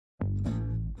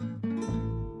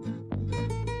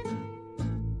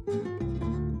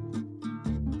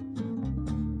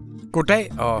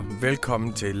Goddag og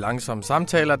velkommen til Langsomme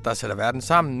Samtaler, der sætter verden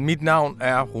sammen. Mit navn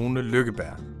er Rune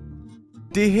Lykkeberg.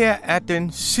 Det her er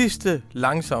den sidste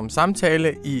langsomme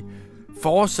samtale i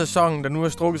forårssæsonen, der nu har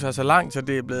strukket sig så langt, så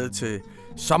det er blevet til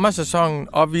sommersæsonen.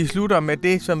 Og vi slutter med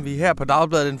det, som vi her på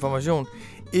Dagbladet Information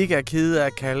ikke er kede af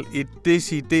at kalde et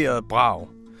decideret brag.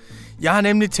 Jeg har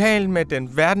nemlig talt med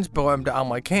den verdensberømte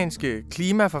amerikanske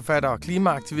klimaforfatter og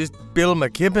klimaaktivist Bill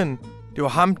McKibben. Det var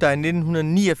ham, der i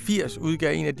 1989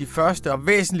 udgav en af de første og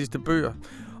væsentligste bøger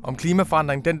om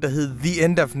klimaforandring, den der hed The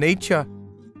End of Nature.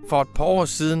 For et par år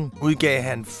siden udgav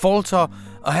han Falter,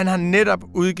 og han har netop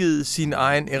udgivet sin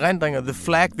egen erindringer The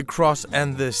Flag, The Cross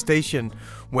and The Station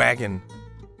Wagon.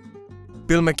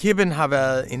 Bill McKibben har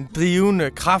været en drivende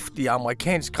kraft i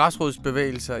amerikansk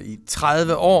græsrodsbevægelser i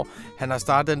 30 år. Han har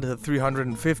startet den, der hedder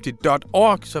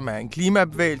 350.org, som er en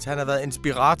klimabevægelse. Han har været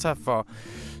inspirator for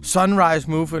Sunrise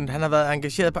Movement. Han har været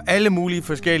engageret på alle mulige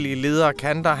forskellige ledere og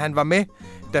kanter. Han var med,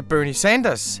 da Bernie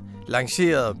Sanders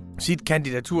lancerede sit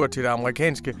kandidatur til det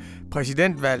amerikanske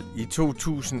præsidentvalg i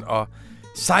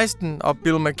 2016. Og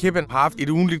Bill McKibben har haft et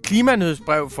ugentligt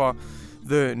klimanyhedsbrev for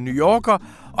The New Yorker.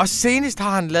 Og senest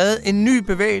har han lavet en ny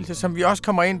bevægelse, som vi også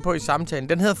kommer ind på i samtalen.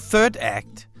 Den hedder Third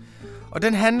Act. Og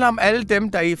den handler om alle dem,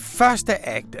 der i første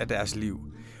akt af deres liv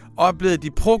oplevede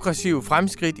de progressive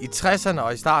fremskridt i 60'erne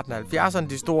og i starten af 70'erne,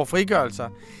 de store frigørelser.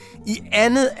 I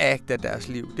andet akt af deres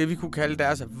liv, det vi kunne kalde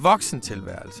deres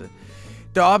voksentilværelse,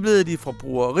 der oplevede de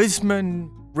forbrugerismen,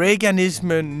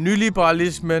 Reaganismen,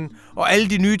 nyliberalismen og alle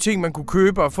de nye ting, man kunne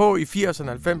købe og få i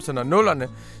 80'erne, 90'erne og 0'erne,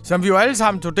 som vi jo alle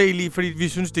sammen tog del i, fordi vi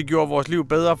synes, det gjorde vores liv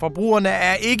bedre. Forbrugerne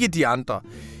er ikke de andre.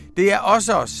 Det er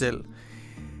også os selv.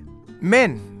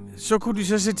 Men så kunne de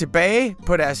så se tilbage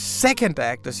på deres second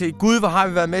act og se, gud, hvor har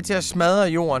vi været med til at smadre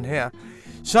jorden her.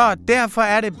 Så derfor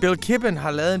er det, Bill McKibben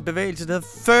har lavet en bevægelse, der hedder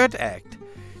Third Act,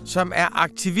 som er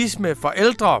aktivisme for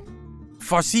ældre,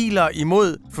 fossiler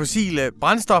imod fossile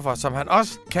brændstoffer, som han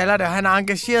også kalder det. Han har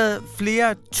engageret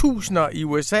flere tusinder i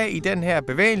USA i den her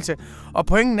bevægelse, og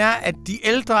pointen er, at de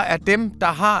ældre er dem, der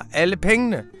har alle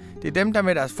pengene. Det er dem, der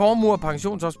med deres formue og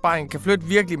pensionsopsparing kan flytte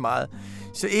virkelig meget.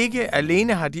 Så ikke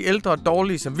alene har de ældre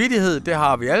dårlig samvittighed, det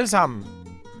har vi alle sammen.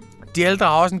 De ældre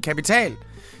har også en kapital,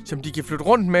 som de kan flytte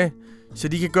rundt med, så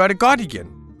de kan gøre det godt igen.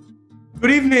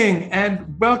 Good evening and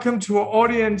welcome to our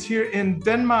audience here in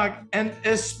Denmark, and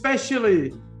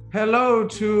especially hello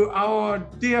to our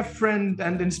dear friend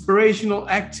and inspirational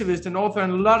activist and author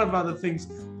and a lot of other things,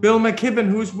 Bill McKibben,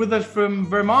 who's with us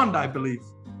from Vermont, I believe.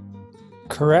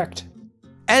 Correct.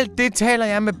 Alt det taler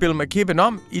jeg med Bill McKibben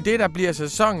om, i det der bliver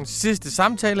sæsonens sidste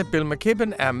samtale. Bill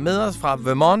McKibben er med os fra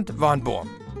Vermont, hvor han bor.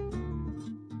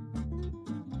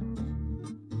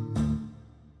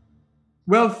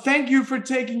 Well, thank you for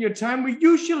taking your time. We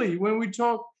usually, when we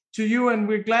talk to you, and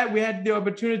we're glad we had the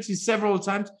opportunity several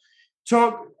times,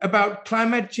 talk about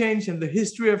climate change and the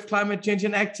history of climate change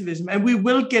and activism, and we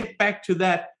will get back to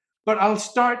that. But I'll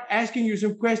start asking you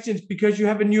some questions because you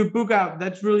have a new book out.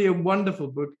 That's really a wonderful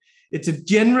book. It's a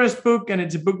generous book, and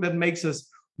it's a book that makes us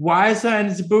wiser, and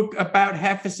it's a book about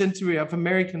half a century of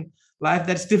American life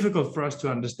that's difficult for us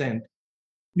to understand.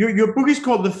 Your book is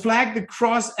called The Flag, The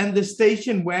Cross and The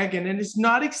Station Wagon, and it's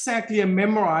not exactly a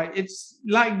memoir. It's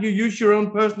like you use your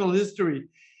own personal history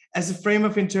as a frame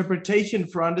of interpretation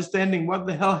for understanding what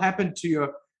the hell happened to your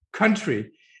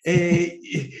country.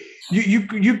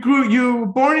 You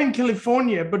were born in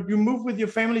California, but you moved with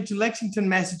your family to Lexington,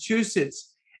 Massachusetts.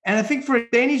 And I think for a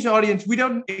Danish audience, we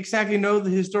don't exactly know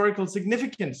the historical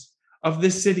significance of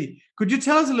this city. Could you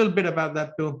tell us a little bit about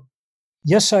that, Bill?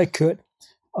 Yes, I could.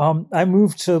 I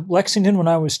moved to Lexington when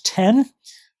I was 10,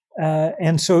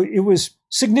 and so it was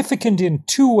significant in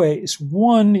two ways.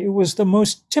 One, it was the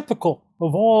most typical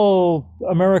of all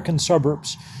American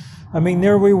suburbs. I mean,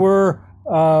 there we were,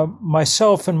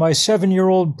 myself and my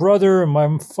 7-year-old brother and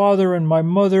my father and my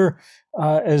mother,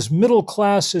 as middle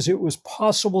class as it was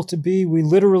possible to be. We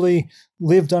literally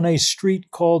lived on a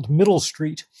street called Middle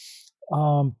Street,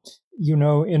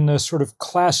 in a sort of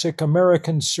classic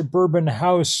American suburban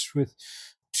house with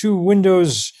two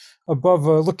windows above,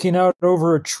 looking out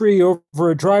over a tree, over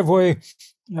a driveway,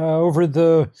 over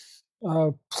the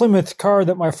Plymouth car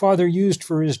that my father used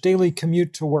for his daily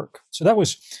commute to work. So that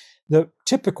was the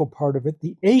typical part of it.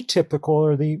 The atypical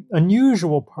or the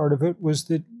unusual part of it was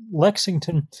that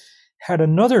Lexington had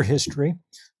another history.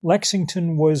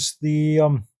 Lexington was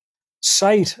the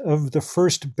site of the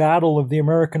first battle of the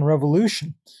American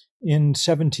Revolution in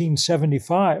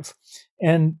 1775.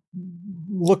 And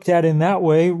looked at in that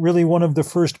way, really one of the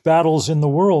first battles in the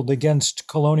world against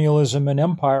colonialism and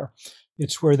empire.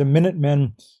 It's where the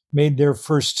Minutemen made their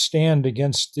first stand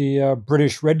against the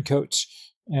British Redcoats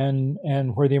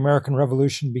and where the American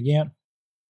Revolution began.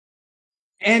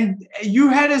 And you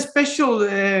had a special,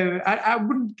 I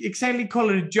wouldn't exactly call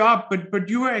it a job, but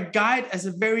you were a guide as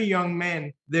a very young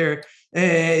man there.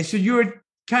 So you were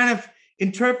kind of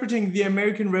interpreting the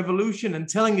American Revolution and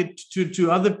telling it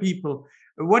to other people.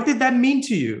 What did that mean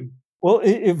to you? Well,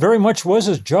 it very much was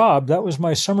a job. That was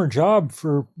my summer job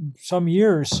for some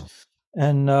years.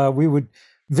 And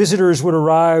visitors would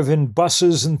arrive in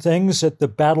buses and things at the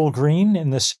Battle Green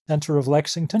in the center of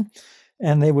Lexington,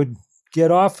 and they would get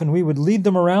off, and we would lead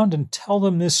them around and tell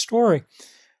them this story.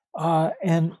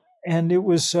 And it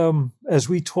was, as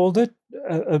we told it,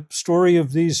 a story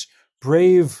of these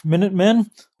brave Minutemen,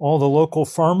 all the local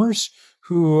farmers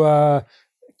who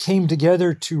came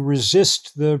together to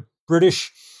resist the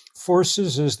British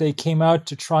forces as they came out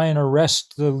to try and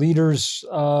arrest the leaders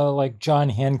like John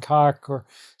Hancock or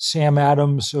Sam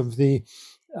Adams of the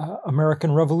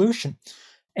American Revolution.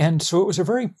 And so it was a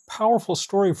very powerful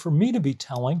story for me to be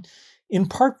telling, in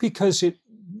part because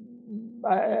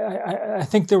I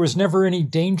think there was never any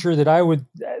danger that I would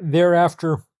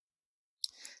thereafter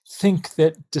think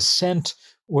that dissent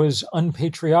was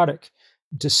unpatriotic.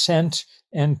 Dissent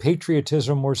and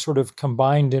patriotism were sort of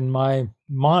combined in my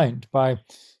mind by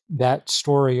that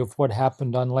story of what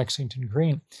happened on Lexington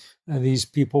Green. These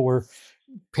people were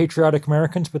patriotic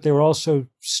Americans, but they were also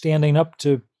standing up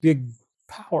to big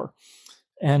power.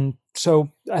 And so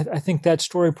I think that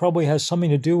story probably has something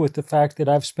to do with the fact that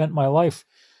I've spent my life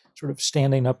sort of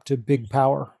standing up to big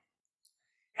power.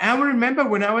 I remember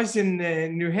when I was in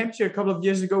New Hampshire a couple of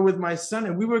years ago with my son,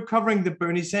 and we were covering the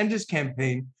Bernie Sanders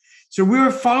campaign. So we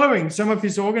were following some of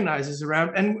his organizers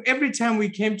around, and every time we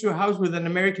came to a house with an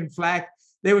American flag,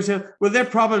 they would say, well, they're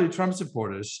probably Trump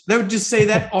supporters. They would just say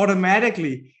that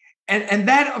automatically. And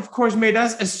that, of course, made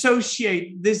us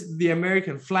associate the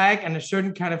American flag and a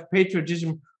certain kind of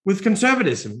patriotism with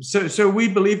conservatism. So we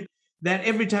believed that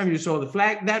every time you saw the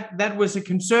flag, that was a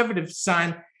conservative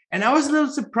sign. And I was a little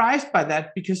surprised by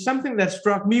that, because something that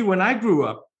struck me when I grew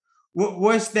up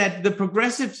was that the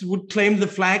progressives would claim the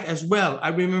flag as well. I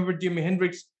remember Jimi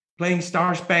Hendrix playing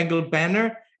Star Spangled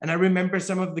Banner, and I remember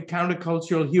some of the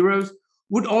countercultural heroes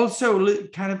would also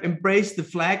kind of embrace the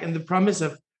flag and the promise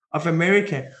of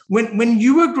America. When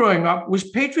you were growing up, was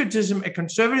patriotism a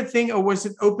conservative thing, or was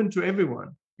it open to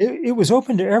everyone? It was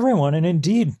open to everyone. And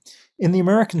indeed, in the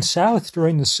American South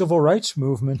during the Civil Rights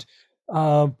Movement,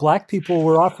 Black people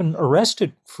were often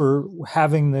arrested for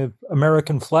having the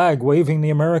American flag, waving the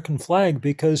American flag,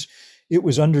 because it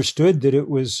was understood that it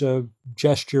was a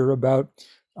gesture about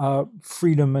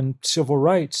freedom and civil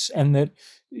rights, and that,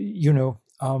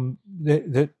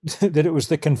 that it was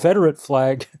the Confederate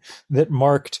flag that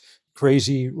marked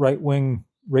crazy right-wing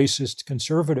racist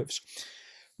conservatives.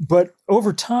 But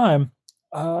over time,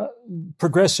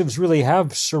 progressives really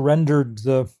have surrendered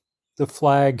the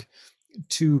flag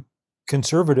to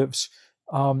conservatives.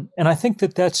 And I think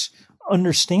that that's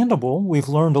understandable. We've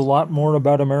learned a lot more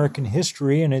about American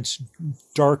history and its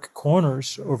dark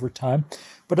corners over time.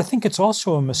 But I think it's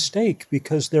also a mistake,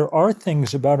 because there are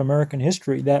things about American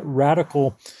history that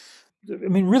radical. I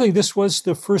mean, really, this was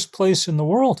the first place in the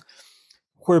world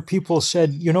where people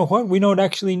said, you know what, we don't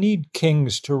actually need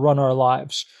kings to run our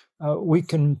lives. We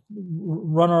can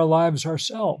run our lives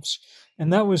ourselves.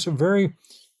 And that was a very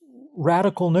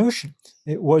radical notion.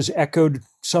 It was echoed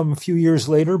some few years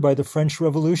later by the French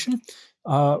Revolution,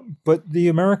 but the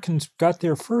Americans got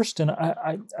there first. And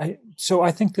so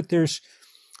I think that there's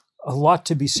a lot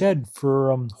to be said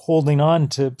for holding on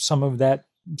to some of that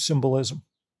symbolism.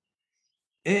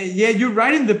 Yeah, you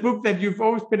write in the book that you've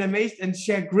always been amazed and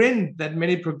chagrined that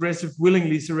many progressives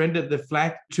willingly surrendered the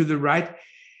flag to the right.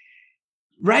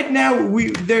 Right now,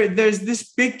 there's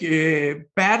this big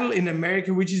battle in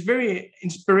America, which is very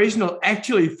inspirational,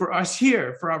 actually, for us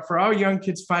here, for our young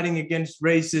kids fighting against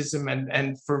racism,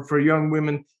 and for young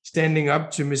women standing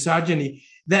up to misogyny,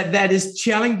 that is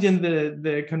challenging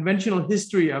the conventional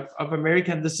history of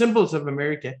America and the symbols of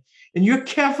America. And you're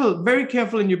very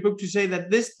careful in your book to say that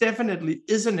this definitely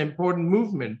is an important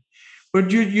movement.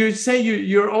 But you say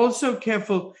you're also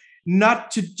careful not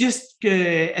to just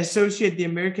associate the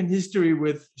American history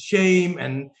with shame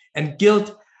and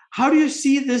guilt. How do you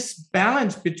see this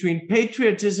balance between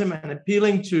patriotism and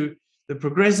appealing to the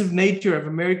progressive nature of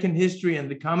American history and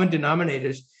the common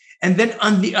denominators, and then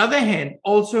on the other hand,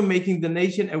 also making the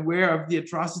nation aware of the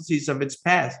atrocities of its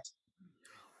past?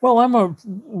 Well, I'm a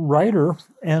writer,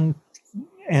 and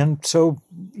so,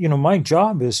 my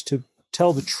job is to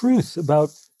tell the truth about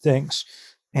things.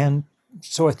 And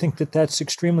so I think that that's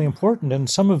extremely important. And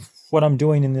some of what I'm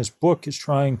doing in this book is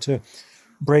trying to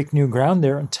break new ground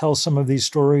there and tell some of these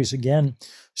stories again,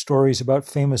 stories about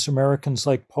famous Americans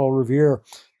like Paul Revere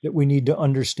that we need to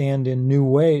understand in new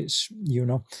ways,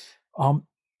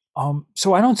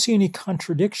 So I don't see any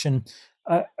contradiction.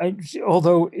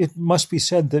 Although it must be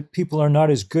said that people are not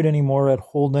as good anymore at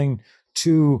holding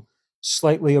two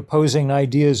slightly opposing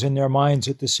ideas in their minds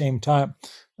at the same time.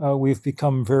 We've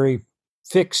become very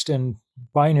fixed and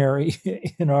binary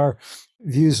in our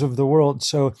views of the world.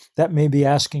 So that may be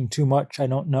asking too much. I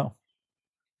don't know.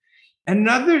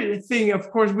 Another thing, of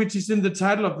course, which is in the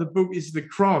title of the book, is the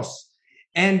cross.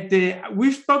 And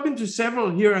we've spoken to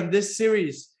several here on this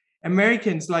series,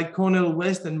 Americans like Cornel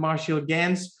West and Marshall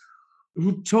Gans,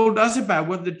 who told us about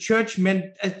what the church meant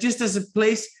just as a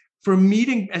place for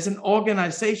meeting, as an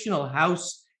organizational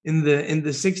house in the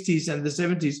 60s and the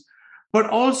 70s, but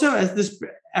also as this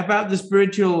about the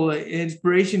spiritual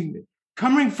inspiration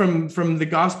coming from the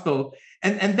gospel.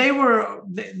 And they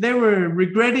were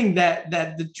regretting that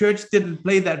the church didn't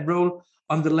play that role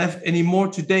on the left anymore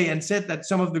today, and said that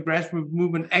some of the grassroots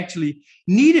movement actually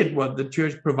needed what the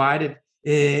church provided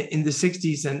in the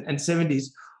 60s and 70s.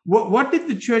 What did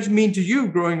the church mean to you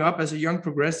growing up as a young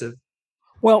progressive?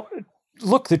 Well,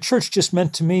 look, the church just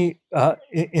meant to me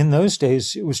in those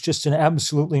days, it was just an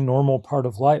absolutely normal part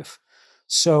of life.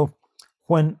 So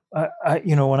when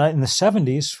in the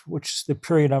 70s, which is the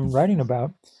period I'm writing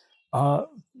about,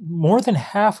 more than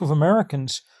half of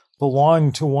Americans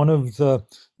belonged to one of the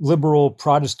liberal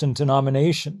Protestant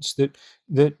denominations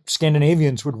that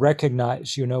Scandinavians would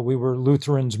recognize. We were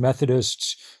Lutherans,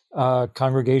 Methodists,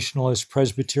 Congregationalists,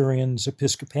 Presbyterians,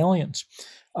 Episcopalians,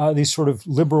 these sort of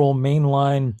liberal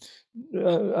mainline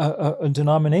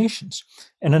denominations.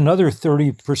 And another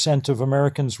 30% of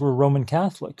Americans were Roman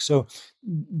Catholic. So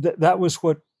that was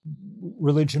what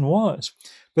religion was.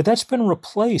 But that's been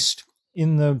replaced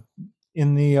in the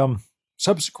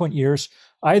subsequent years,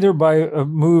 either by a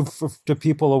move to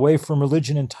people away from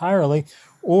religion entirely,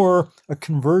 or a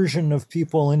conversion of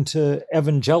people into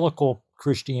evangelical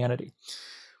Christianity,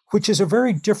 which is a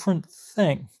very different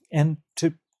thing. And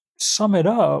to sum it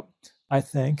up, I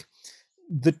think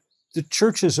the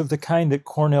churches of the kind that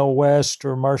Cornel West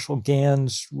or Marshall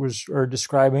Gans are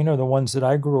describing, or the ones that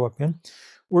I grew up in,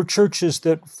 were churches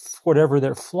that, whatever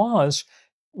their flaws,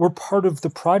 were part of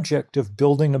the project of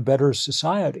building a better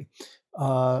society.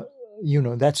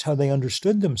 That's how they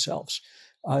understood themselves.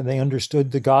 They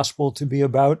understood the gospel to be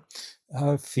about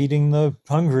feeding the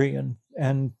hungry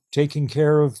and taking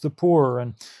care of the poor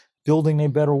and building a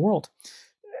better world.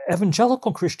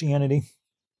 Evangelical Christianity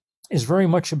is very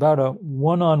much about a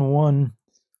one-on-one,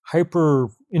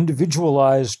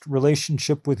 hyper-individualized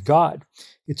relationship with God.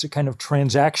 It's a kind of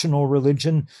transactional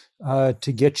religion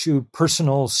to get you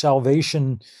personal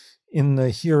salvation in the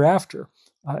hereafter.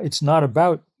 It's not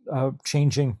about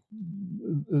changing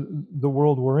the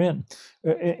world we're in,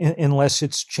 unless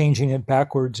it's changing it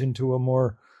backwards into a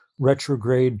more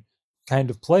retrograde kind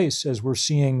of place, as we're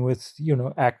seeing with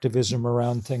activism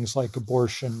around things like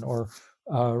abortion or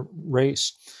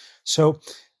race. So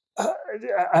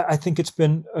I think it's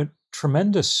been a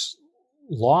tremendous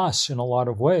loss in a lot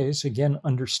of ways. Again,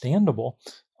 understandable,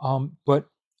 but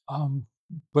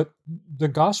the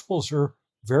Gospels are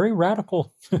very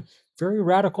radical, very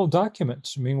radical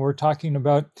documents. I mean, we're talking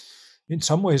about, in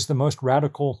some ways, the most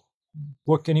radical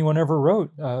book anyone ever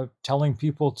wrote, telling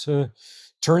people to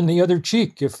turn the other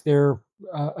cheek if they're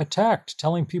attacked,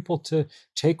 telling people to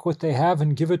take what they have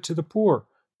and give it to the poor,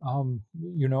 on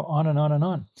and on and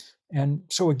on. And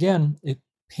so again, it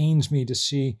pains me to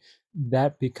see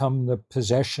that become the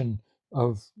possession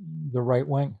of the right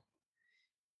wing.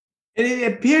 And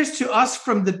it appears to us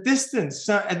from the distance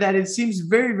that it seems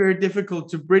very, very difficult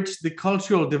to bridge the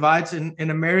cultural divides in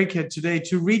America today,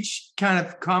 to reach kind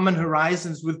of common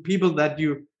horizons with people that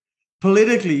you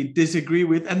politically disagree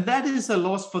with. And that is a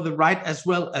loss for the right as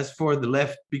well as for the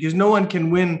left, because no one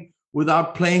can win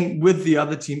without playing with the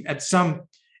other team at some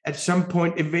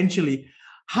point eventually.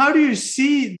 How do you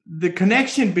see the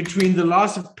connection between the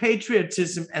loss of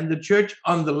patriotism and the church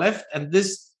on the left, and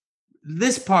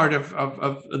this part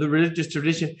of the religious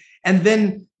tradition, and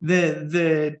then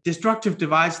the destructive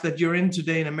divides that you're in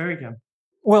today in America?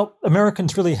 Well,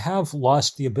 Americans really have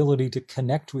lost the ability to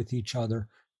connect with each other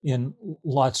in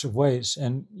lots of ways.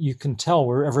 And you can tell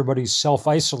where everybody's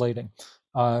self-isolating.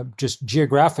 Just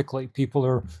geographically, people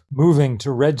are moving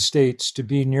to red states to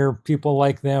be near people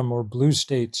like them, or blue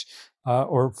states,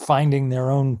 or finding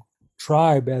their own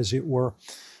tribe, as it were.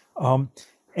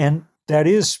 And that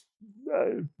is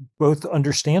both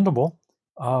understandable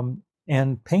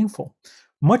and painful.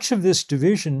 Much of this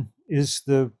division is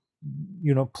the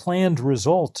planned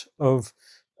result of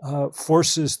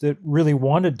forces that really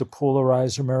wanted to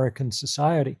polarize American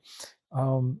society,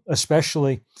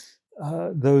 especially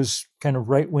those kind of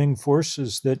right-wing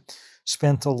forces that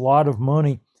spent a lot of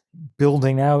money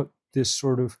building out this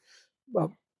sort of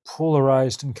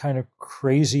polarized and kind of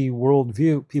crazy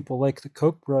worldview, people like the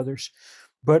Koch brothers.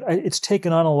 But it's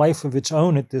taken on a life of its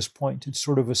own at this point. It's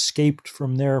sort of escaped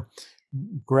from their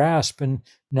grasp. And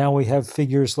now we have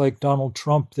figures like Donald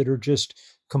Trump that are just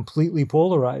completely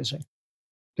polarizing,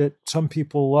 that some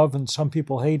people love and some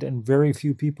people hate, and very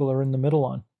few people are in the middle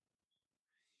on.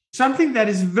 Something that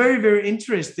is very, very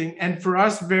interesting and for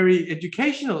us very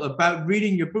educational about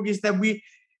reading your book is that we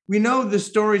know the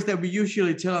stories that we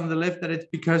usually tell on the left, that it's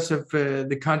because of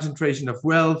the concentration of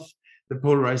wealth, the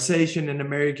polarization in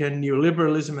American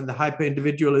neoliberalism and the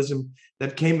hyper-individualism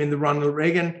that came in the Ronald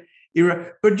Reagan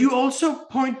era. But you also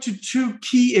point to two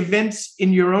key events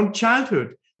in your own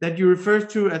childhood that you refer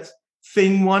to as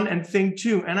Thing 1 and Thing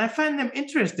 2. And I find them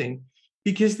interesting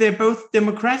because they're both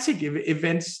democratic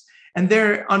events and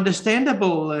they're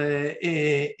understandable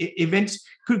events.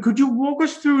 Could you walk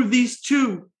us through these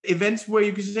two events where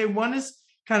you could say one is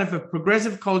kind of a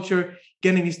progressive culture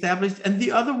getting established and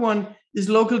the other one is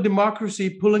local democracy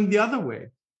pulling the other way?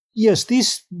 Yes,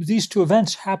 these two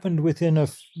events happened within a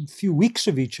few weeks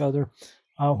of each other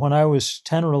when I was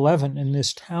 10 or 11 in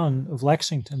this town of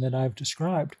Lexington that I've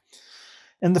described.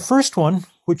 And the first one,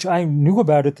 which I knew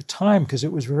about at the time because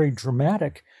it was very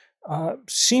dramatic,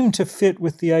 seemed to fit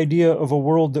with the idea of a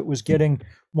world that was getting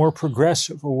more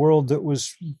progressive, a world that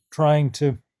was trying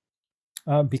to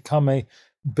become a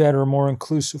better, more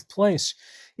inclusive place.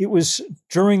 It was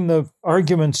during the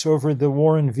arguments over the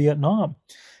war in Vietnam.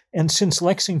 And since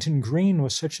Lexington Green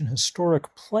was such an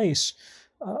historic place,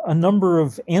 a number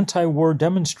of anti-war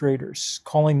demonstrators,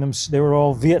 they were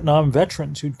all Vietnam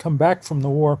veterans who'd come back from the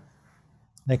war.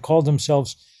 They called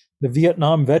themselves the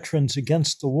Vietnam Veterans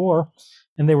Against the War,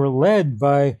 and they were led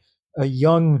by a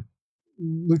young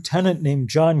lieutenant named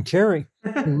John Kerry,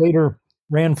 who later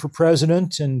ran for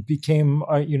president and became,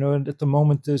 at the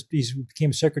moment, he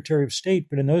became Secretary of State,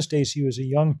 but in those days he was a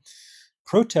young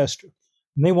protester.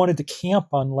 And they wanted to camp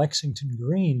on Lexington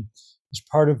Green as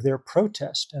part of their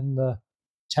protest, and the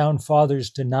town fathers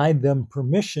denied them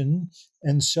permission,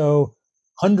 and so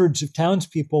hundreds of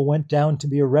townspeople went down to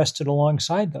be arrested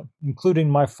alongside them, including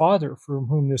my father, for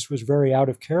whom this was very out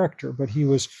of character, but he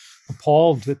was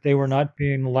appalled that they were not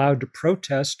being allowed to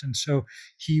protest, and so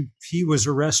he was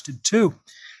arrested too.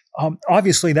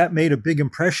 Obviously, that made a big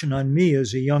impression on me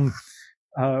as a young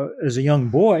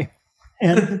boy,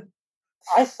 and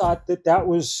I thought that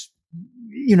was,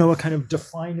 a kind of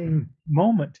defining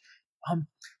moment.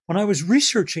 When I was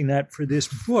researching that for this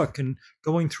book and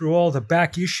going through all the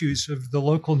back issues of the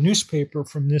local newspaper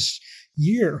from this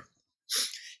year,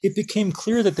 it became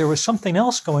clear that there was something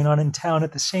else going on in town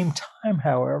at the same time,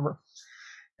 however.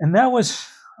 And that was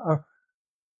a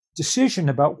decision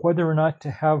about whether or not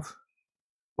to have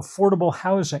affordable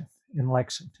housing in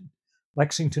Lexington.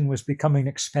 Lexington was becoming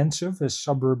expensive, as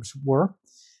suburbs were.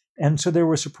 And so there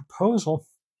was a proposal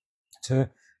to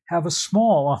have a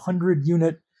small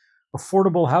 100-unit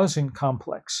affordable housing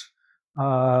complex,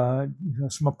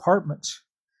 some apartments.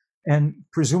 And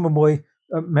presumably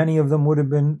many of them would have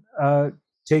been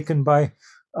taken by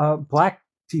Black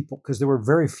people because there were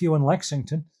very few in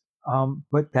Lexington.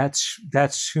 But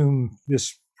that's whom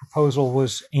this proposal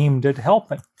was aimed at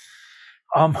helping.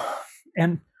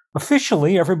 And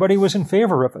officially, everybody was in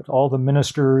favor of it. All the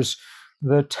ministers,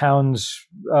 the town's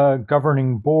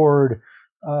governing board,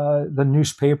 the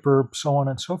newspaper, so on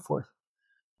and so forth.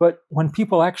 But when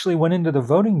people actually went into the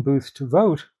voting booth to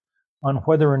vote on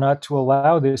whether or not to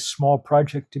allow this small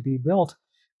project to be built,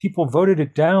 people voted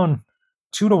it down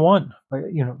 2-1 by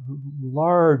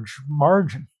large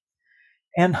margin.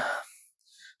 And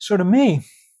so to me,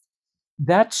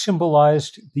 that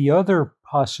symbolized the other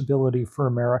possibility for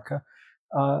America,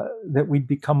 that we'd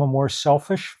become a more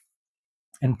selfish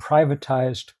and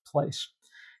privatized place.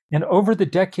 And over the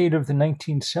decade of the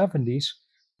 1970s,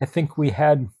 I think we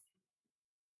had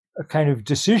a kind of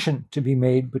decision to be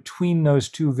made between those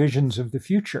two visions of the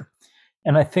future.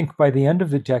 And I think by the end of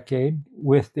the decade,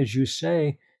 with, as you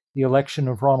say, the election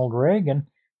of Ronald Reagan,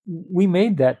 we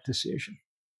made that decision.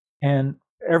 And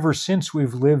ever since,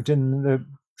 we've lived in the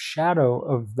shadow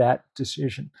of that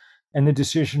decision. And the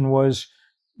decision was,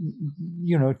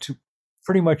 to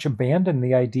pretty much abandon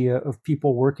the idea of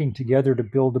people working together to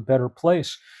build a better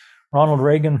place. Ronald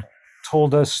Reagan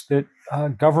told us that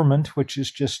government, which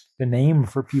is just the name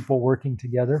for people working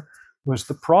together, was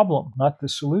the problem, not the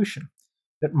solution,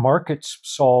 that markets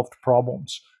solved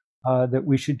problems, that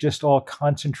we should just all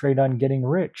concentrate on getting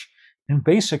rich. And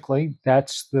basically,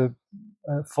 that's the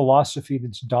philosophy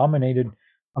that's dominated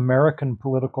American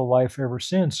political life ever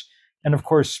since, and of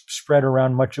course, spread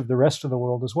around much of the rest of the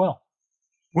world as well.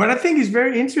 What I think is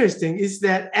very interesting is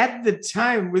that at the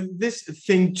time with this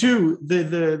thing too,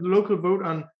 the local vote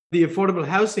on the affordable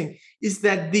housing, is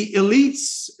that the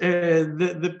elites,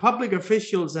 the public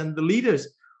officials and the leaders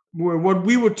were what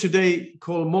we would today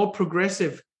call more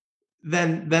progressive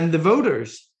than the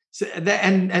voters. So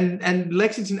and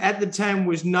Lexington at the time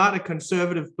was not a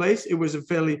conservative place. It was a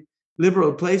fairly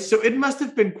liberal place. So it must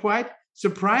have been quite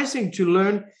surprising to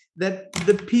learn that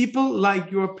the people like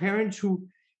your parents who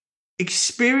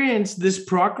experienced this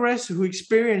progress, who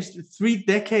experienced 3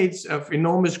 decades of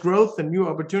enormous growth and new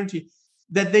opportunity,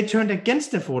 that they turned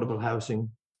against affordable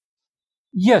housing.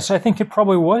 Yes, I think it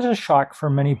probably was a shock for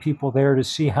many people there to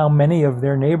see how many of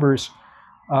their neighbors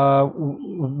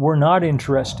were not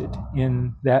interested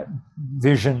in that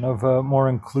vision of a more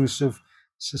inclusive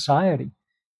society.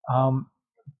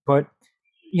 But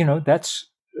you know, that's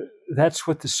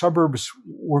what the suburbs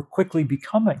were quickly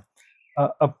becoming,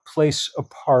 a place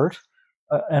apart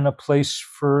and a place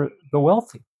for the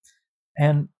wealthy.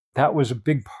 And that was a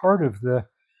big part of the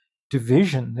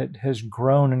division that has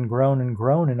grown and grown and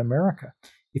grown in America.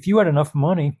 If you had enough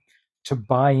money to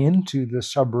buy into the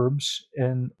suburbs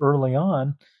and early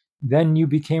on, then you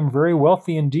became very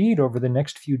wealthy indeed over the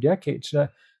next few decades. The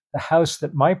house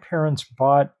that my parents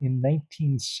bought in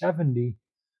 1970,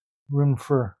 room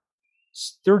for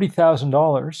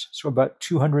 $30,000, so about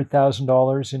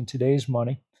 $200,000 in today's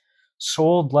money,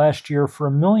 sold last year for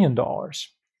 $1 million,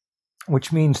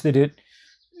 which means that it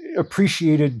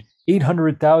appreciated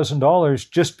 $800,000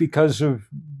 just because of,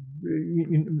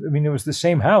 I mean, it was the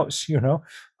same house, you know.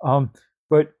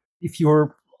 But if you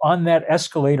were on that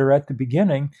escalator at the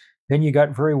beginning, then you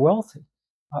got very wealthy.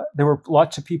 There were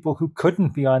lots of people who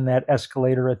couldn't be on that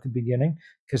escalator at the beginning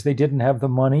because they didn't have the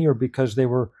money or because they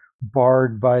were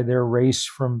barred by their race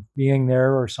from being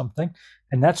there or something.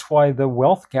 And that's why the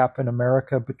wealth gap in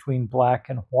America between black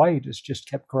and white has just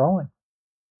kept growing.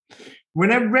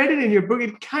 When I read it in your book,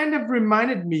 it kind of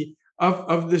reminded me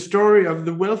of the story of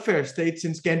the welfare states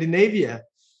in Scandinavia,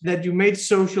 that you made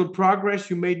social progress,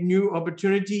 you made new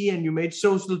opportunity, and you made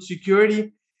social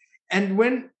security. And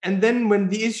then when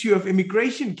the issue of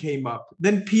immigration came up,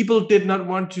 then people did not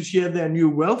want to share their new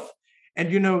wealth.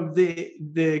 And you know,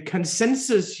 the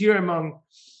consensus here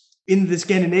in the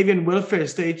Scandinavian welfare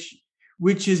state,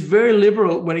 which is very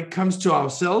liberal when it comes to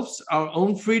ourselves, our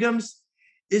own freedoms,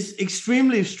 is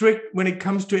extremely strict when it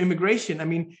comes to immigration. I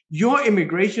mean, your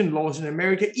immigration laws in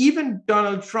America, even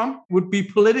Donald Trump would be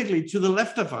politically to the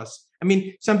left of us. I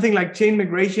mean, something like chain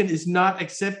migration is not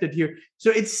accepted here.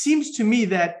 So it seems to me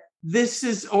that this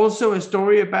is also a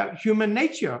story about human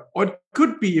nature, or it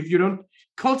could be if you don't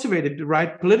cultivate it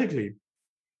right politically.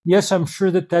 Yes, I'm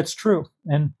sure that that's true.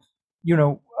 And, you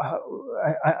know,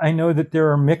 I know that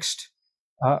there are mixed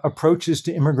approaches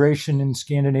to immigration in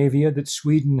Scandinavia, that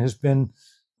Sweden has been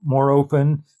more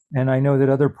open. And I know that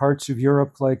other parts of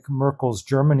Europe, like Merkel's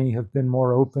Germany, have been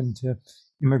more open to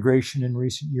immigration in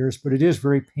recent years. But it is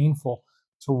very painful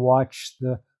to watch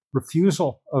the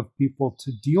refusal of people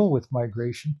to deal with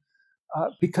migration,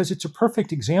 because it's a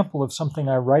perfect example of something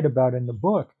I write about in the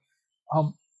book.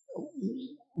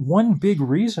 One big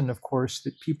reason, of course,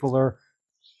 that people are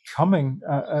trying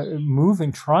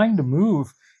to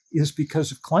move, is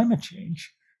because of climate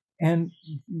change. And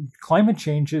climate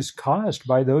change is caused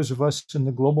by those of us in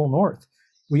the global north.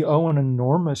 We owe an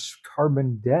enormous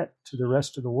carbon debt to the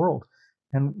rest of the world.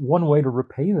 And one way to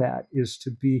repay that is to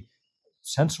be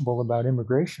sensible about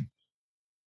immigration.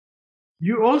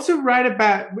 You also write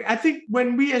about, I think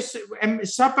when we as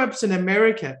suburbs in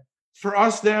America, for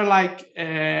us, they're like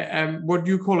what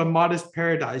you call a modest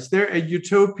paradise. They're a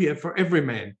utopia for every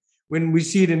man. When we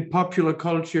see it in popular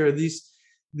culture,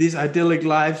 these idyllic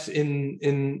lives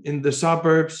in the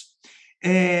suburbs.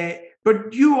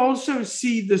 But you also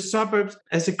see the suburbs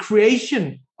as a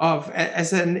creation of,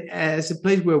 as a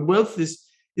place where wealth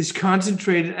is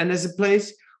concentrated, and as a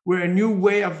place where a new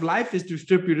way of life is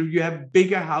distributed. You have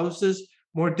bigger houses,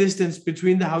 more distance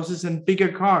between the houses, and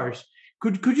bigger cars.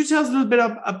 Could you tell us a little bit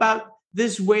about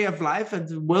this way of life and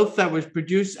the wealth that was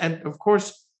produced, and of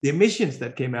course the emissions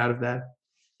that came out of that?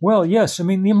 Well, yes. I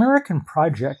mean, the American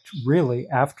project, really,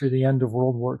 after the end of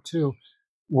World War II,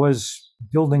 was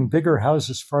building bigger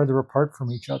houses farther apart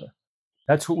from each other.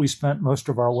 That's what we spent most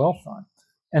of our wealth on.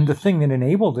 And the thing that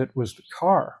enabled it was the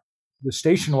car. The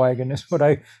station wagon is what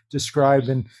I describe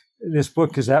in this book,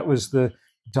 because that was the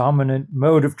dominant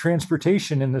mode of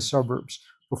transportation in the suburbs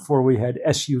before we had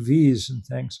SUVs and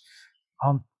things.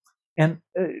 And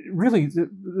really,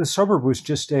 the suburb was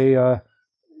just a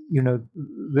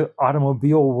the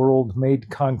automobile world made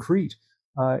concrete.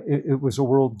 It was a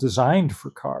world designed for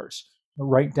cars,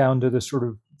 right down to the sort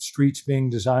of streets being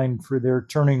designed for their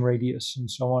turning radius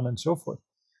and so on and so forth.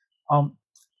 Um,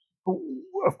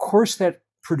 of course, that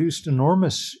produced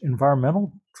enormous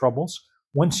environmental troubles.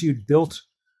 Once you'd built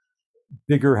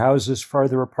bigger houses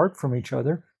farther apart from each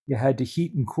other, you had to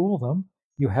heat and cool them,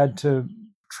 you had to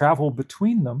travel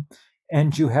between them,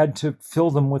 and you had to fill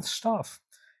them with stuff.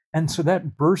 And so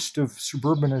that burst of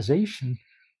suburbanization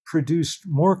produced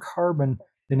more carbon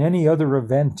than any other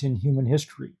event in human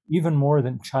history, even more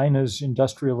than China's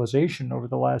industrialization over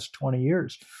the last 20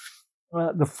 years.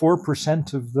 The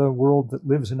 4% of the world that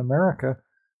lives in America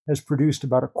has produced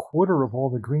about a quarter of all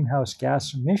the greenhouse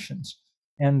gas emissions.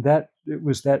 And that it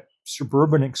was that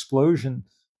suburban explosion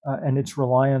and its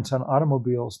reliance on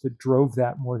automobiles that drove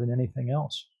that more than anything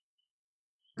else.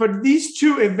 But these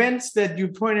two events that you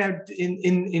point out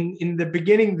in the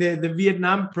beginning, the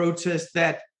Vietnam protest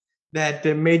that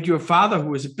made your father, who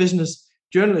was a business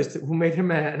journalist, who made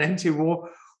him an anti-war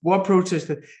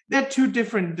protester, they're two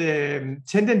different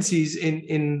tendencies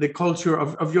in the culture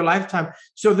of your lifetime.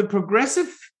 So the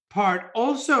progressive part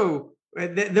also,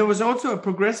 there was also a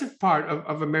progressive part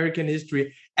of American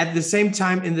history at the same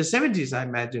time in the 70s, I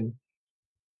imagine.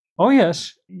 Oh,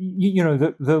 yes.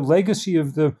 The legacy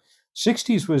of the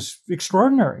 60s was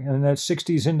extraordinary, and that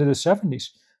 60s into the 70s.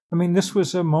 I mean, this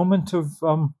was a moment of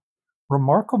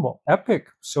remarkable, epic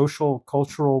social,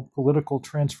 cultural, political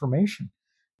transformation.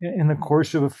 In the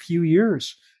course of a few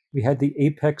years, we had the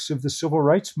apex of the civil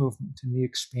rights movement and the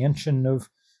expansion of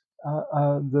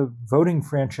the voting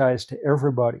franchise to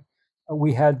everybody.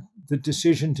 We had the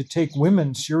decision to take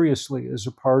women seriously as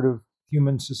a part of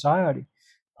human society.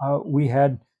 We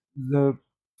had the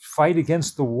fight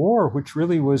against the war, which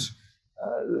really was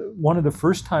one of the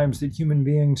first times that human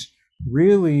beings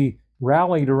really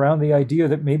rallied around the idea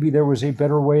that maybe there was a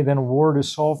better way than a war to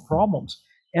solve problems.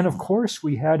 And of course,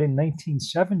 we had in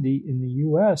 1970 in the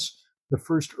US the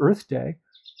first Earth Day,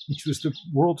 which was the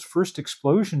world's first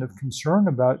explosion of concern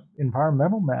about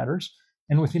environmental matters,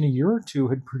 and within a year or two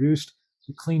had produced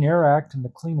the Clean Air Act and the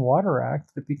Clean Water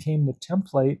Act that became the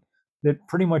template that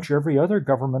pretty much every other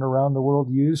government around the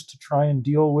world used to try and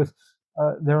deal with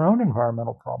their own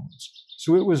environmental problems.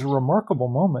 So it was a remarkable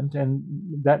moment, and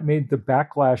that made the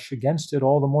backlash against it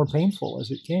all the more painful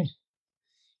as it came.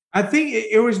 I think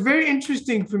it was very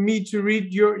interesting for me to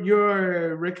read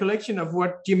your recollection of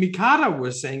what Jimmy Carter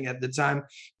was saying at the time,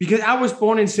 because I was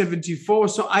born in 1974,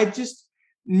 so I just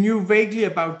knew vaguely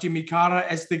about Jimmy Carter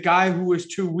as the guy who was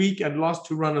too weak and lost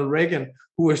to Ronald Reagan,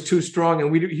 who was too strong,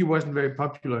 and he wasn't very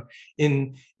popular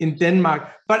in Denmark.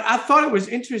 But I thought it was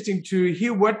interesting to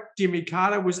hear what Jimmy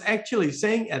Carter was actually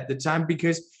saying at the time,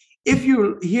 because if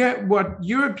you hear what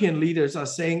European leaders are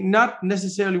saying, not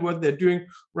necessarily what they're doing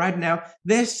right now,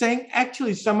 they're saying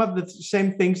actually some of the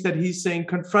same things that he's saying.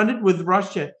 Confronted with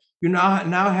Russia, you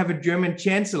now have a German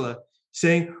chancellor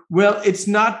saying, well, it's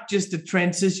not just a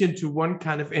transition to one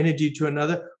kind of energy to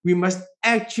another. We must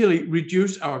actually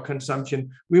reduce our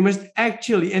consumption. We must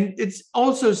actually, and it's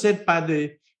also said by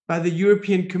the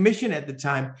European Commission at the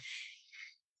time.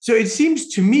 So it seems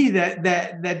to me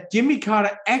that Jimmy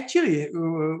Carter actually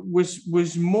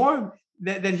was more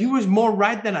that he was more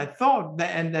right than I thought,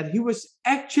 and that he was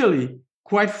actually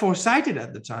quite foresighted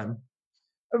at the time.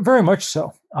 Very much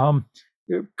so.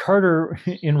 Carter,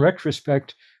 in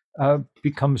retrospect,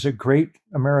 becomes a great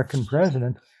American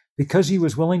president because he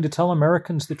was willing to tell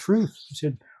Americans the truth. He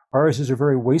said, ours is a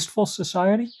very wasteful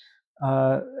society,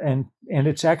 and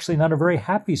it's actually not a very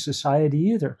happy society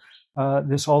either.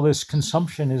 All this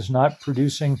consumption is not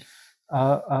producing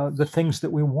the things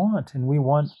that we want, and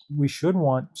we should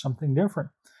want something different.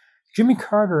 Jimmy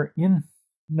Carter, in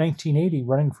 1980,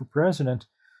 running for president,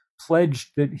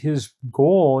 pledged that his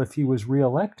goal, if he was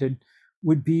reelected,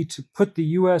 would be to put the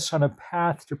U.S. on a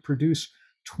path to produce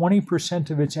 20%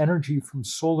 of its energy from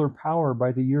solar power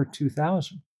by the year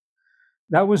 2000.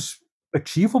 That was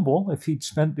achievable if we'd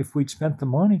spent the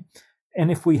money, and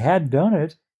if we had done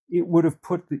it, it would have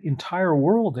put the entire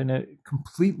world in a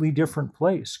completely different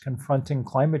place, confronting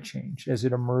climate change as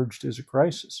it emerged as a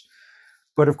crisis.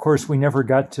 But of course, we never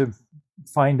got to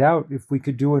find out if we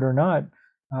could do it or not.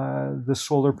 The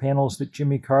solar panels that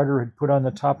Jimmy Carter had put on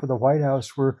the top of the White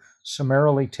House were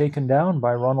summarily taken down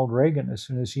by Ronald Reagan as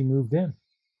soon as he moved in.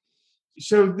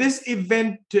 So this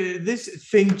event, this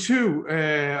thing too,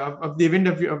 of the event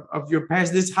of your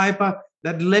past, this hyper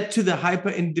that led to the hyper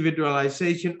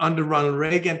individualization under Ronald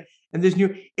Reagan, and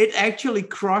it actually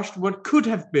crushed what could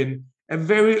have been a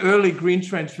very early green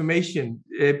transformation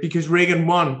because Reagan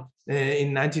won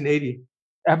in 1980.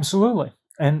 Absolutely.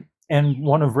 And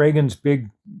one of Reagan's big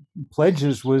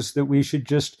pledges was that we should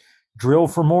just drill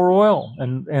for more oil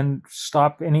and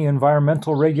stop any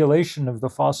environmental regulation of the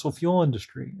fossil fuel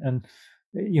industry. And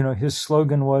his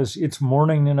slogan was, "It's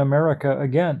morning in America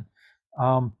again."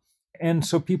 Um, and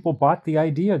so people bought the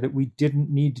idea that we didn't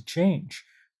need to change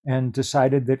and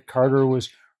decided that Carter was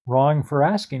wrong for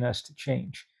asking us to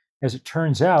change. As it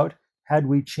turns out, had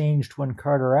we changed when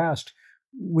Carter asked,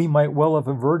 we might well have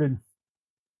averted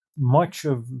much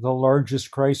of the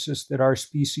largest crisis that our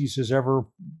species has ever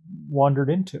wandered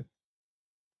into.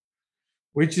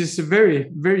 Which is very,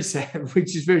 very sad.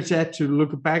 Which is very sad to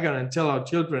look back on and tell our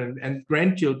children and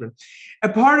grandchildren. A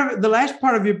part of the last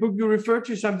part of your book, you refer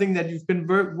to something that you've been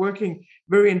working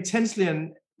very intensely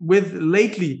on with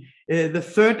lately, the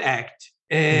third act.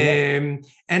 And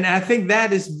I think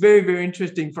that is very, very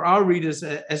interesting for our readers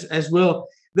as well.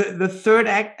 The third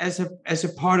act as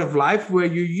a part of life, where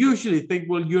you usually think,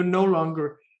 well, you're no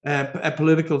longer a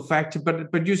political factor,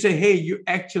 but you say, hey, you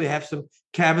actually have some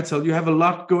capital. You have a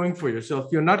lot going for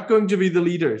yourself. You're not going to be the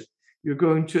leaders. You're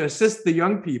going to assist the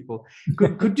young people.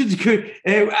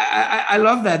 I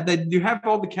love that you have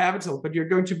all the capital, but you're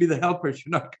going to be the helpers.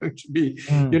 You're not going to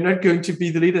be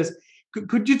the leaders.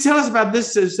 Could you tell us about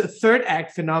this as a third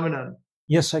act phenomenon?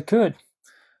 Yes, I could.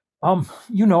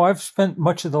 I've spent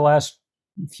much of the last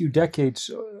few decades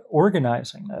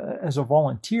organizing as a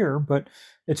volunteer, but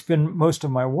it's been most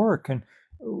of my work. And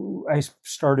I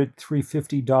started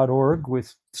 350.org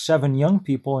with 7 young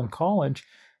people in college.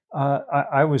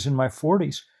 I was in my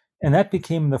 40s, and that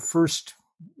became the first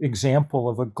example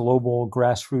of a global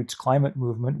grassroots climate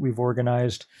movement. We've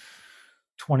organized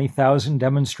 20,000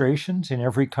 demonstrations in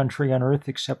every country on earth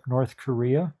except North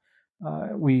Korea.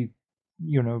 We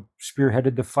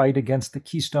spearheaded the fight against the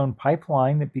Keystone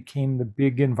Pipeline that became the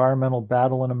big environmental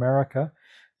battle in America.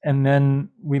 And then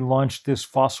we launched this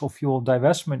fossil fuel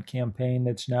divestment campaign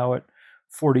that's now at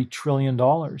 $40 trillion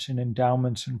in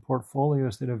endowments and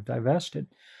portfolios that have divested.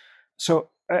 So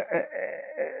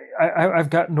I've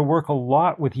gotten to work a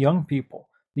lot with young people,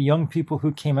 the young people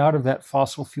who came out of that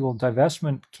fossil fuel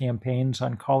divestment campaigns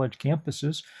on college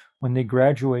campuses when they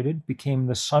graduated, became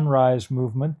the Sunrise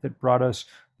Movement that brought us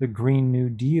the Green New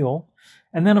Deal.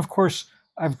 And then, of course,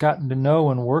 I've gotten to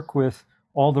know and work with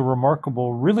all the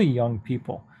remarkable, really young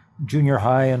people, junior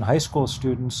high and high school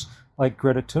students like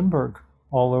Greta Thunberg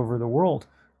all over the world.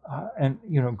 And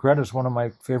Greta's one of my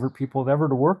favorite people ever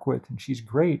to work with, and she's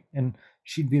great. And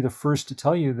she'd be the first to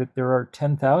tell you that there are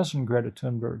 10,000 Greta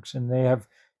Thunbergs, and they have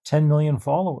 10 million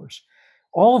followers,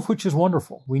 all of which is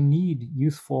wonderful. We need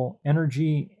youthful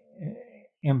energy,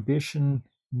 ambition,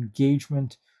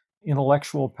 engagement,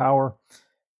 intellectual power.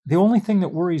 The only thing that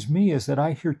worries me is that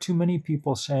I hear too many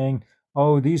people saying,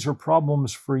 oh, these are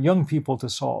problems for young people to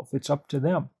solve. It's up to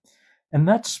them. And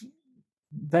that's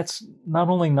not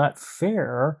only not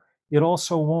fair, it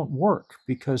also won't work,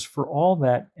 because for all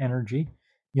that energy,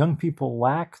 young people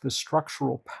lack the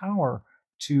structural power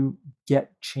to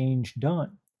get change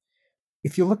done.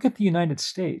 If you look at the United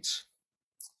States,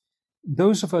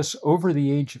 those of us over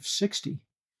the age of 60,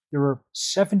 there are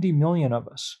 70 million of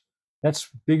us. That's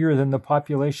bigger than the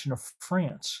population of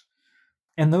France.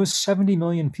 And those 70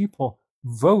 million people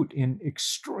vote in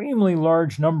extremely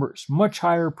large numbers, much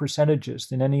higher percentages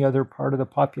than any other part of the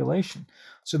population.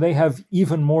 So they have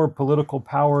even more political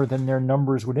power than their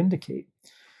numbers would indicate.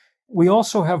 We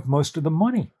also have most of the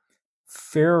money.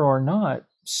 Fair or not,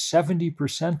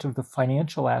 70% of the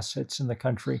financial assets in the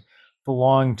country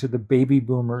belong to the baby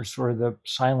boomers or the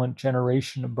silent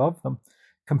generation above them,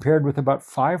 compared with about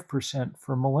 5%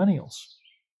 for millennials.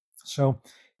 So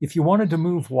if you wanted to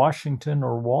move Washington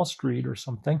or Wall Street or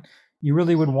something, you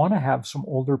really would want to have some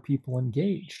older people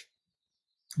engaged.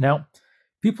 Now,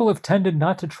 people have tended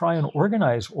not to try and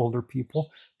organize older people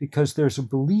because there's a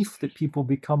belief that people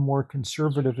become more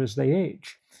conservative as they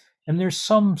age. And there's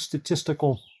some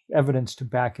statistical evidence to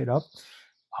back it up.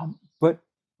 But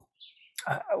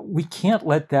we can't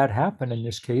let that happen in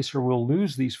this case, or we'll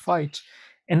lose these fights.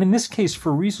 And in this case,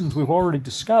 for reasons we've already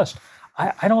discussed,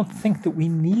 I don't think that we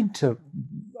need to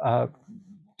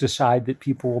decide that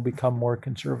people will become more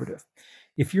conservative.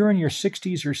 If you're in your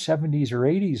 60s or 70s or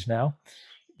 80s now,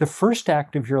 the first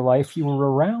act of your life, you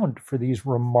were around for these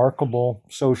remarkable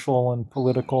social and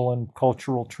political and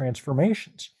cultural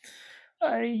transformations.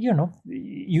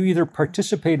 You either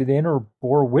participated in or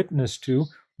bore witness to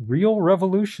real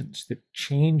revolutions that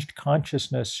changed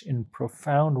consciousness in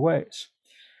profound ways.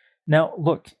 Now,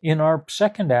 look, in our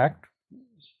second act,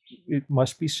 it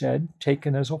must be said,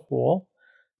 taken as a whole,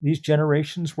 these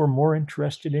generations were more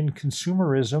interested in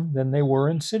consumerism than they were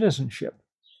in citizenship.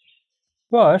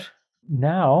 But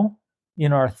Now,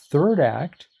 in our third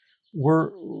act,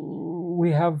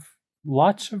 we have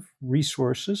lots of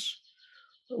resources.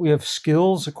 We have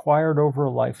skills acquired over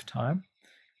a lifetime.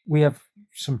 We have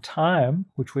some time,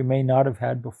 which we may not have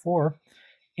had before.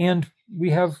 And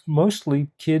we have mostly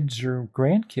kids or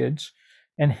grandkids.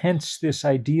 And hence, this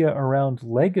idea around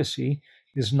legacy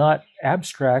is not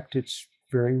abstract, it's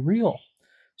very real.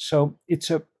 So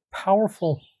it's a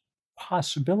powerful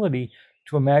possibility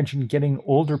to imagine getting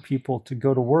older people to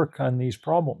go to work on these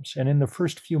problems. And in the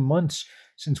first few months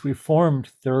since we formed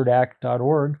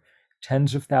thirdact.org,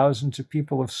 tens of thousands of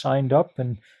people have signed up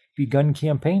and begun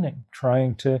campaigning,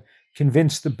 trying to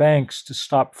convince the banks to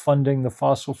stop funding the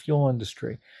fossil fuel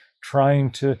industry,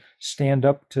 trying to stand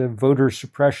up to voter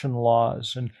suppression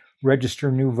laws and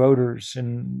register new voters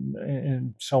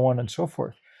and so on and so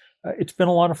forth. It's been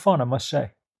a lot of fun, I must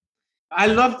say. I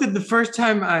loved it the first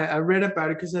time I read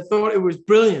about it because I thought it was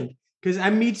brilliant. Because I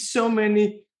meet so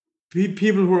many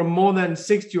people who are more than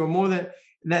 60 or more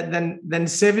than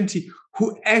 70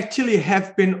 who actually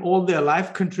have been all their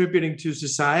life contributing to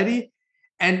society,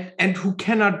 and who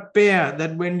cannot bear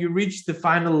that when you reach the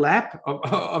final lap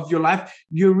of your life,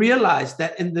 you realize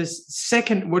that in the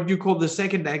second, what you call the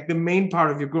second act, the main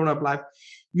part of your grown-up life,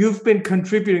 you've been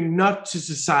contributing not to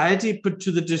society, but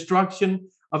to the destruction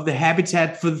of the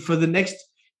habitat for the next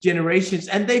generations.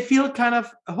 And they feel kind of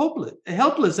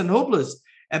helpless and hopeless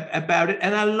about it.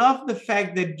 And I love the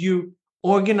fact that you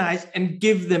organize and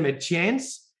give them a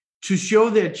chance to show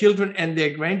their children and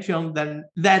their grandchildren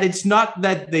that it's not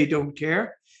that they don't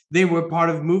care. They were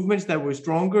part of movements that were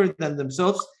stronger than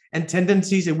themselves and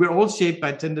tendencies, and we're all shaped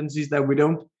by tendencies that we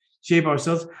don't shape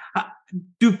ourselves.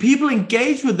 Do people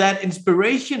engage with that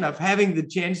inspiration of having the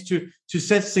chance to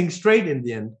set things straight in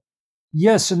the end?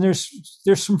 Yes, and there's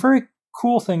some very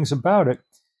cool things about it.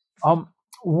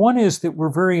 One is that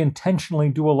we're very intentionally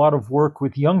do a lot of work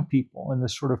with young people, and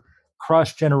this sort of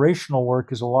cross-generational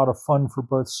work is a lot of fun for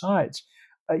both sides.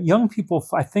 Young people,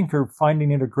 I think, are finding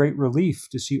it a great relief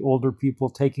to see older people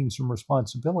taking some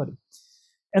responsibility.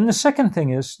 And the second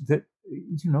thing is that,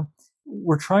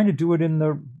 we're trying to do it in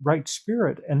the right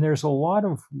spirit, and there's a lot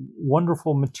of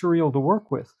wonderful material to work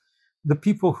with. The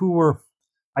people who were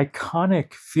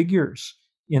iconic figures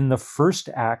in the first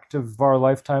act of our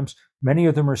lifetimes, many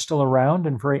of them are still around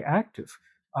and very active.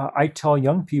 I tell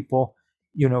young people,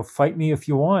 fight me if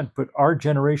you want, but our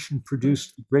generation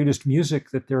produced the greatest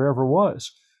music that there ever was.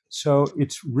 So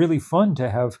it's really fun to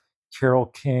have Carole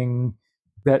King,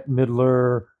 Bette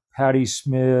Midler, Patti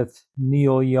Smith,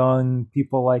 Neil Young,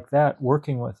 people like that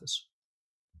working with us.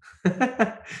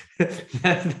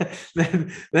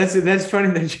 That's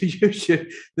funny that you use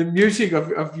the music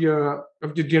of your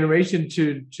generation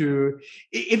to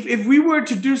if we were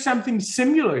to do something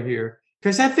similar here,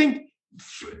 because I think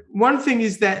one thing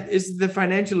is the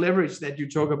financial leverage that you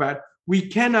talk about. We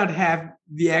cannot have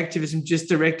the activism just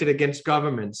directed against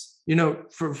governments,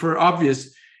 for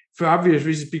obvious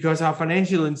reasons, because our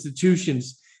financial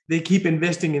institutions, they keep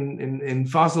investing in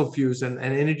fossil fuels and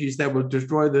energies that will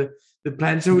destroy the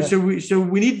planet. So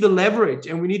we need the leverage,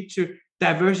 and we need to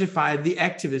diversify the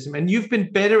activism. And you've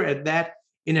been better at that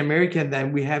in America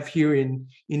than we have here in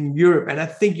Europe. And I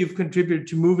think you've contributed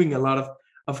to moving a lot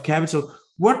of capital.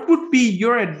 What would be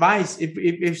your advice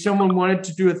if someone wanted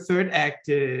to do a third act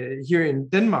here in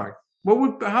Denmark?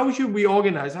 How should we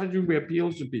organize? How should we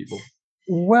appeal to people?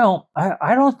 Well,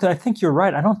 I think you're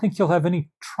right. I don't think you'll have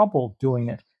any trouble doing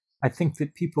it. I think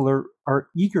that people are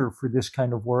eager for this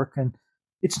kind of work. And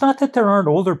it's not that there aren't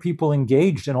older people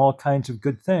engaged in all kinds of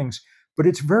good things, but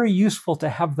it's very useful to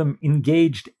have them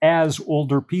engaged as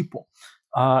older people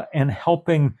and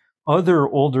helping other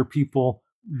older people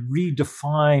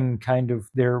redefine kind of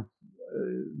their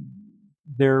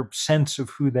sense of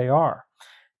who they are.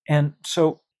 And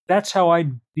so that's how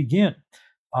I begin.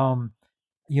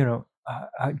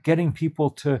 Getting people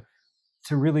to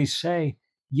really say,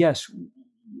 yes,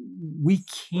 we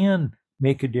can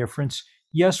make a difference.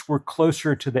 Yes, we're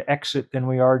closer to the exit than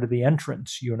we are to the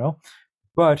entrance,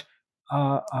 but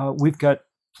we've got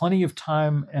plenty of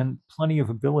time and plenty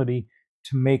of ability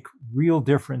to make real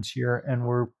difference here, and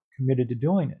we're committed to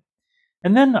doing it.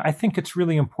 And then I think it's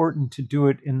really important to do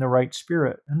it in the right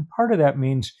spirit. And part of that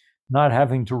means not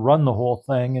having to run the whole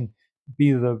thing and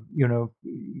be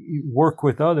work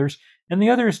with others. And the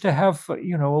other is to have, a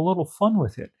little fun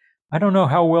with it. I don't know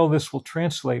how well this will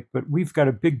translate, but we've got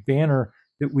a big banner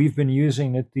that we've been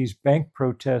using at these bank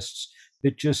protests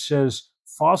that just says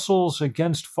fossils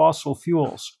against fossil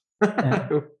fuels.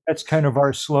 And that's kind of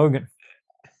our slogan.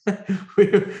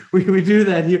 we do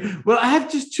that here. Well, I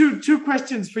have just two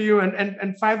questions for you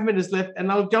and 5 minutes left,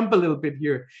 and I'll jump a little bit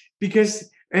here because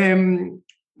When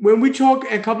we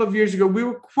talked a couple of years ago, we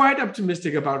were quite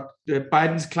optimistic about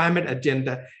Biden's climate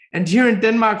agenda. And here in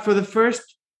Denmark, for the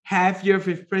first half year of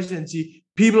his presidency,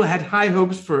 people had high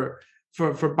hopes for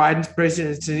Biden's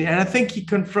presidency. And I think he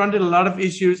confronted a lot of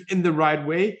issues in the right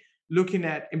way, looking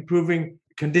at improving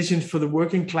conditions for the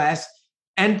working class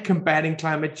and combating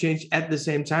climate change at the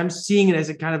same time, seeing it as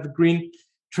a kind of a green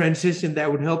transition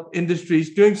that would help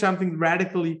industries, doing something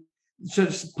radically, so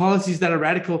policies that are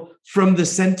radical from the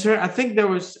center. I think there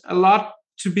was a lot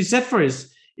to be said for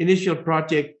his initial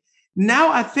project.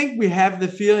 Now I think we have the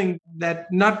feeling that,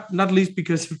 not least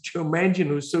because of Joe Manchin,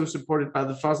 who's so supported by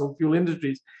the fossil fuel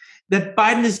industries, that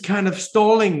Biden is kind of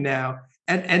stalling now,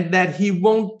 and that he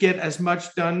won't get as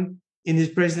much done in his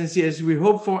presidency as we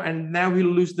hope for, and now he'll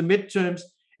lose the midterms,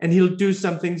 and he'll do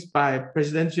some things by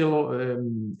presidential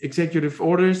executive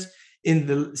orders in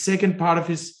the second part of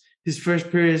his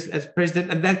first period as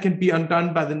president, and that can be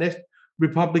undone by the next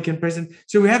Republican president.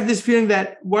 So we have this feeling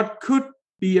that what could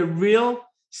be a real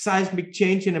seismic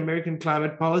change in American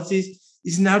climate policies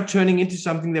is now turning into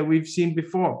something that we've seen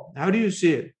before. How do you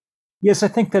see it? Yes, I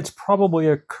think that's probably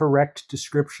a correct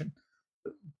description.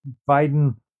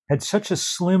 Biden had such a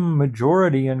slim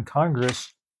majority in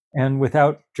Congress, and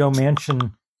without Joe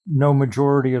Manchin, no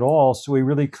majority at all. So he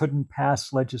really couldn't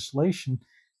pass legislation.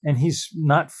 And he's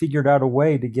not figured out a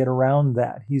way to get around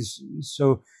that.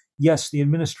 So yes, the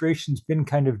administration's been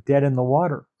kind of dead in the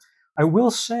water. I will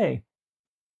say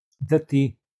that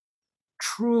the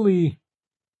truly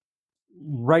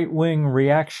right-wing,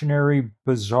 reactionary,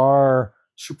 bizarre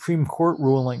Supreme Court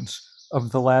rulings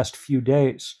of the last few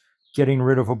days, getting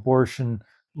rid of abortion,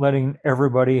 letting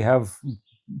everybody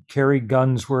carry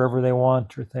guns wherever they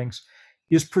want or things,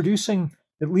 is producing,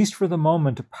 at least for the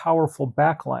moment, a powerful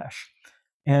backlash.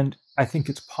 And I think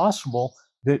it's possible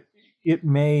that it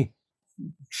may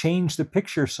change the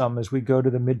picture some as we go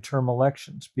to the midterm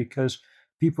elections, because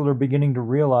people are beginning to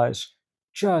realize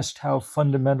just how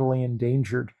fundamentally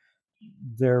endangered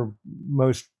their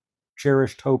most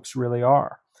cherished hopes really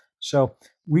are. So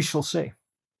we shall see.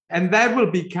 And that will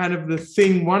be kind of the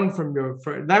thing one from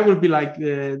that will be like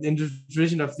the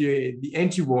introduction of the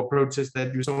anti-war protest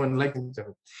that you saw in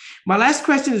Lexington. My last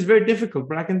question is very difficult,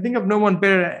 but I can think of no one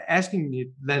better asking me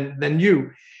than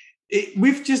you.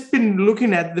 We've just been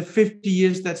looking at the 50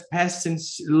 years that's passed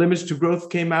since Limits to Growth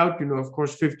came out, of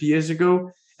course, 50 years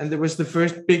ago. And there was the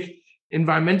first big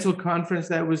environmental conference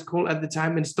that was called at the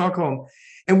time in Stockholm.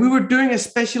 And we were doing a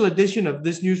special edition of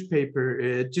this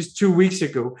newspaper just 2 weeks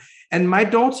ago. And my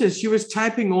daughter, she was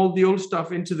typing all the old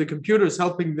stuff into the computers,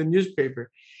 helping the newspaper.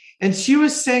 And she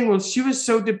was saying, well, she was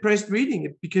so depressed reading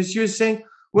it, because she was saying,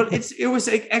 well, it was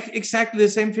exactly the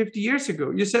same 50 years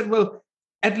ago. You said, well,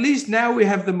 at least now we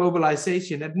have the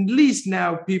mobilization. At least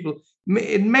now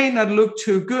it may not look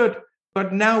too good,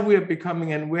 but now we're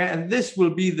becoming aware, and this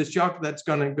will be the shock that's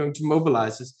going to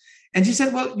mobilize us. And she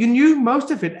said, well, you knew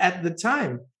most of it at the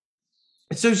time.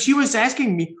 So she was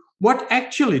asking me what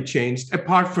actually changed,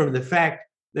 apart from the fact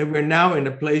that we're now in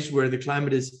a place where the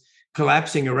climate is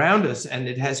collapsing around us, and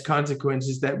it has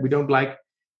consequences that we don't like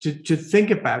to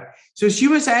think about. So she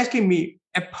was asking me,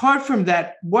 apart from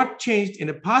that, what changed in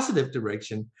a positive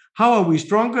direction? How are we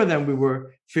stronger than we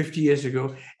were 50 years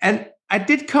ago? And I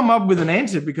did come up with an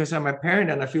answer, because I'm a parent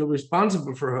and I feel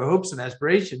responsible for her hopes and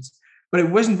aspirations, but it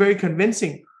wasn't very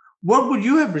convincing. What would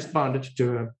you have responded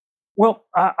to her? Well,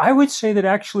 I would say that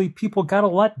actually people got a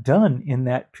lot done in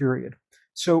that period.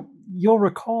 So you'll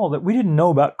recall that we didn't know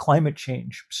about climate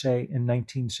change, say, in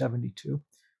 1972,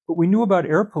 but we knew about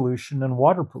air pollution and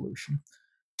water pollution.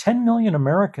 10 million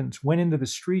Americans went into the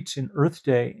streets in Earth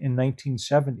Day in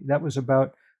 1970. That was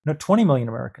about 20 million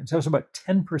Americans. That was about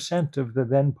 10% of the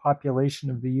then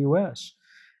population of the US.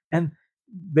 And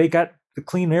they got the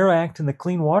Clean Air Act and the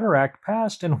Clean Water Act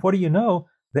passed. And what do you know?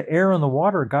 The air and the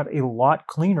water got a lot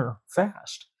cleaner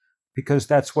fast, because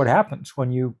that's what happens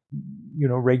when you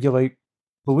regulate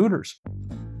polluters.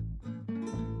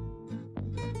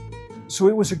 So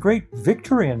it was a great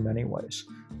victory in many ways.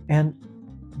 And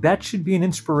that should be an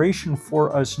inspiration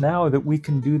for us now, that we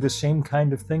can do the same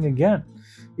kind of thing again.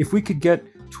 If we could get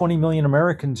 20 million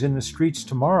Americans in the streets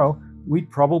tomorrow,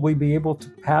 we'd probably be able to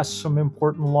pass some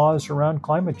important laws around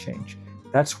climate change.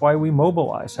 That's why we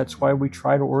mobilize. That's why we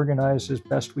try to organize as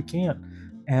best we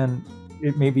can. And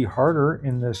it may be harder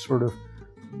in this sort of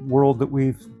world that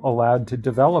we've allowed to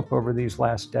develop over these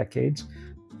last decades,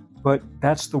 but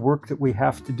that's the work that we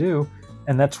have to do.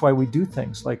 And that's why we do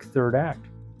things like Third Act.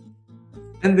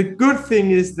 And the good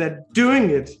thing is that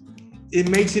doing it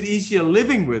makes it easier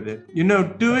living with it.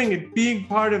 Doing it, being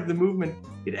part of the movement,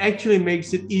 it actually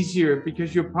makes it easier,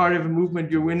 because you're part of a movement,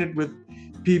 you're in it with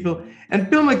people. And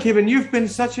Bill McKibben, you've been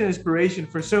such an inspiration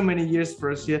for so many years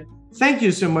for us here. Thank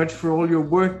you so much for all your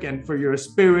work and for your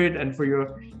spirit and for your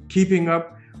keeping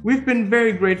up. We've been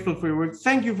very grateful for your work.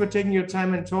 Thank you for taking your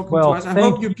time and talking to us. I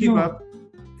hope you keep up.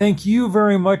 Thank you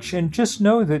very much. And just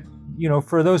know that,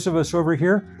 for those of us over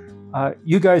here,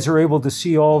 you guys are able to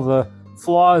see all the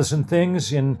flaws and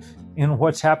things in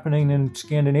what's happening in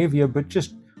Scandinavia, but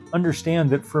just understand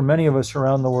that for many of us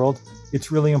around the world,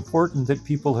 it's really important that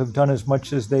people have done as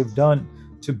much as they've done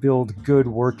to build good,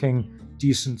 working,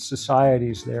 decent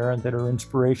societies there and that are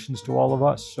inspirations to all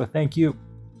of us. So thank you.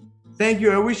 Thank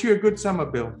you. I wish you a good summer,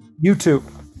 Bill. You too.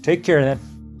 Take care then.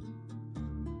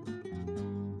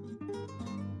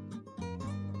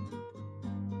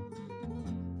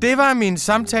 Det var min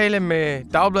samtale med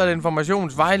Dagbladet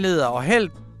Informations vejleder og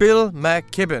helt Bill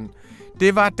McKibben.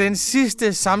 Det var den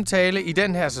sidste samtale i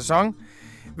den her sæson.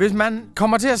 Hvis man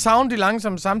kommer til at savne de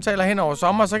langsomme samtaler hen over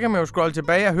sommer, så kan man jo scrolle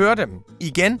tilbage og høre dem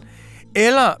igen.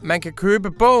 Eller man kan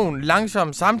købe bogen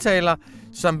Langsomme Samtaler,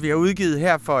 som vi har udgivet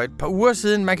her for et par uger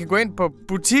siden. Man kan gå ind på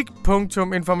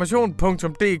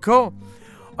butik.information.dk,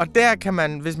 og der kan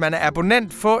man, hvis man er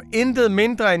abonnent, få intet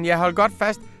mindre end, jeg holder godt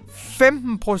fast, 15%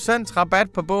 rabat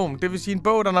på bogen. Det vil sige, en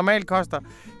bog, der normalt koster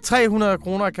 300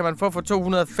 kroner, kan man få for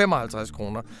 255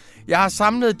 kroner. Jeg har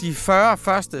samlet de 40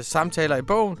 første samtaler i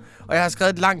bogen, og jeg har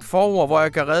skrevet et langt forord, hvor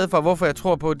jeg kan rede for, hvorfor jeg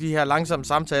tror på, at de her langsomme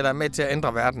samtaler er med til at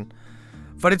ændre verden.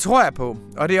 For det tror jeg på,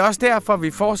 og det er også derfor,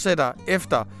 vi fortsætter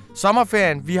efter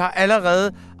sommerferien. Vi har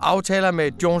allerede aftaler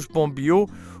med Jones Bombio,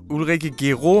 Ulrike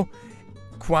Gero,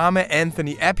 Kwame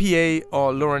Anthony Appiah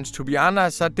og Lawrence Tubiana,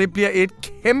 så det bliver et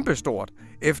kæmpestort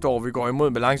efterår, vi går imod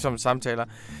med langsomme samtaler.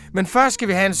 Men først skal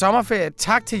vi have en sommerferie.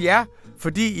 Tak til jer,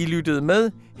 fordi I lyttede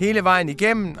med hele vejen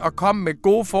igennem og kom med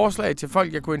gode forslag til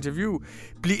folk, jeg kunne interviewe.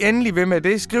 Bliv endelig ved med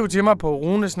det. Skriv til mig på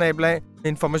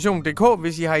runesnabel.information.dk,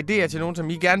 hvis I har idéer til nogen, som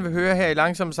I gerne vil høre her i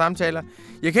langsomme samtaler.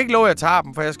 Jeg kan ikke love, at jeg tager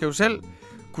dem, for jeg skal jo selv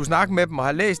kunne snakke med dem og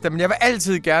have læst dem, men jeg vil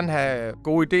altid gerne have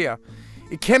gode idéer.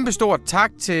 Et kæmpestort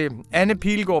tak til Anne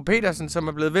Pilgaard Petersen, som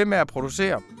er blevet ved med at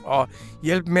producere og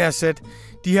hjælpe med at sætte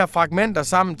de her fragmenter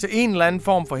sammen til en eller anden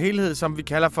form for helhed, som vi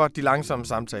kalder for de langsomme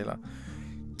samtaler.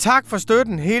 Tak for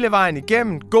støtten hele vejen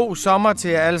igennem. God sommer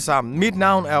til jer alle sammen. Mit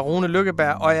navn er Rune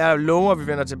Lykkeberg, og jeg lover, at vi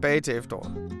vender tilbage til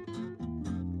efteråret.